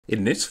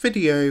In this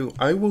video,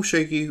 I will show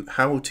you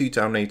how to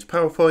download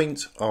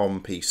PowerPoint on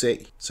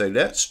PC. So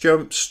let's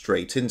jump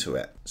straight into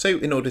it. So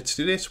in order to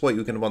do this, what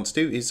you're going to want to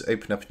do is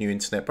open up a new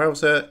internet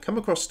browser, come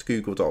across to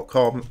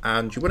google.com,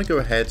 and you want to go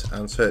ahead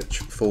and search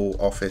for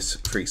Office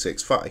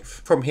 365.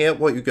 From here,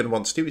 what you're going to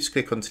want to do is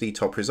click onto the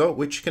top result,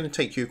 which is going to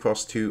take you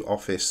across to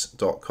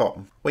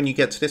office.com. When you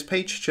get to this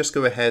page, just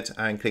go ahead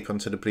and click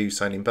onto the blue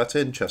sign in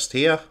button just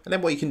here. And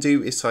then what you can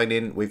do is sign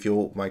in with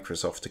your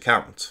Microsoft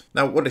account.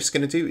 Now, what it's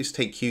going to do is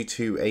take you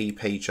to a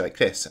page like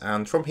this.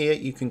 And from here,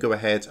 you can go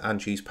ahead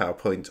and use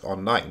PowerPoint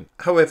online.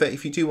 However,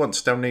 if you do want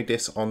to download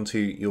this onto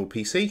your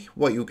PC,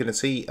 what you're going to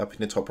see up in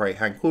the top right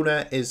hand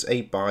corner is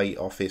a Buy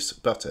Office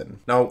button.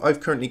 Now, I've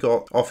currently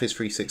got Office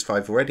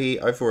 365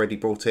 already. I've already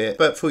bought it,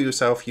 but for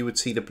yourself, you would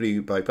see the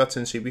blue Buy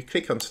button. So you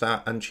click onto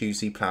that and choose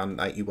the plan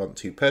that you want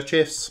to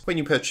purchase. When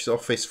you purchase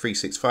Office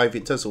 365,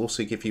 it does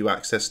also give you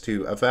access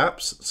to other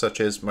apps such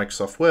as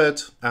Microsoft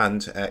Word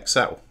and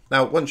Excel.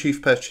 Now, once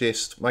you've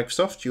purchased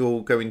Microsoft,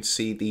 you're going to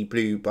see the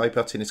blue buy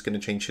button is going to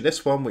change to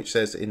this one, which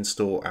says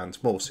install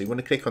and more. So you want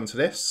to click onto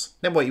this.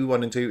 Then what you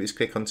want to do is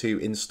click onto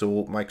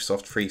install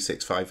Microsoft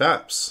 365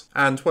 apps.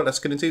 And what that's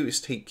going to do is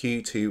take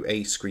you to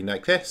a screen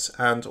like this.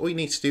 And all you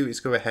need to do is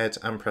go ahead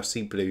and press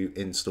the blue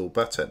install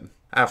button.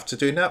 After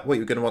doing that, what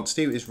you're going to want to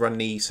do is run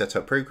the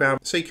setup program,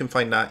 so you can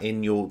find that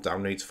in your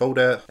downloads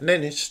folder, and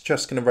then it's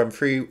just going to run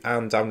through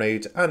and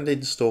download and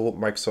install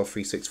Microsoft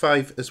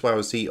 365 as well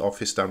as the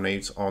Office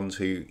downloads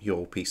onto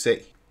your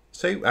PC.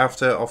 So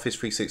after Office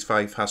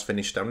 365 has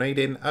finished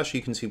downloading, as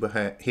you can see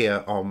we're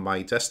here on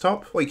my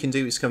desktop, what you can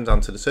do is come down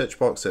to the search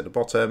box at the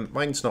bottom.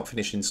 Mine's not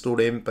finished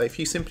installing, but if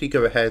you simply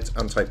go ahead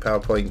and type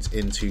PowerPoint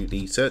into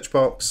the search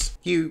box,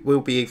 you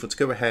will be able to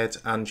go ahead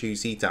and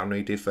use the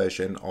downloaded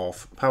version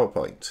of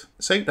PowerPoint.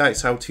 So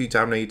that's how to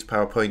download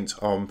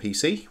PowerPoint on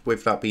PC.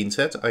 With that being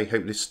said, I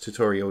hope this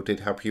tutorial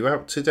did help you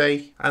out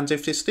today. And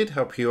if this did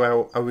help you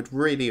out, I would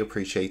really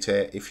appreciate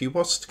it if you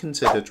was to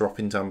consider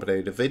dropping down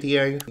below the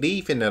video,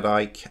 leaving a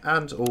like,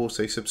 and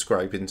also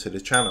subscribing to the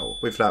channel.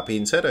 With that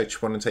being said, I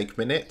just want to take a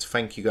minute to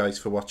thank you guys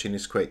for watching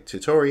this quick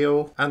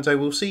tutorial, and I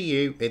will see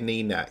you in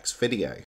the next video.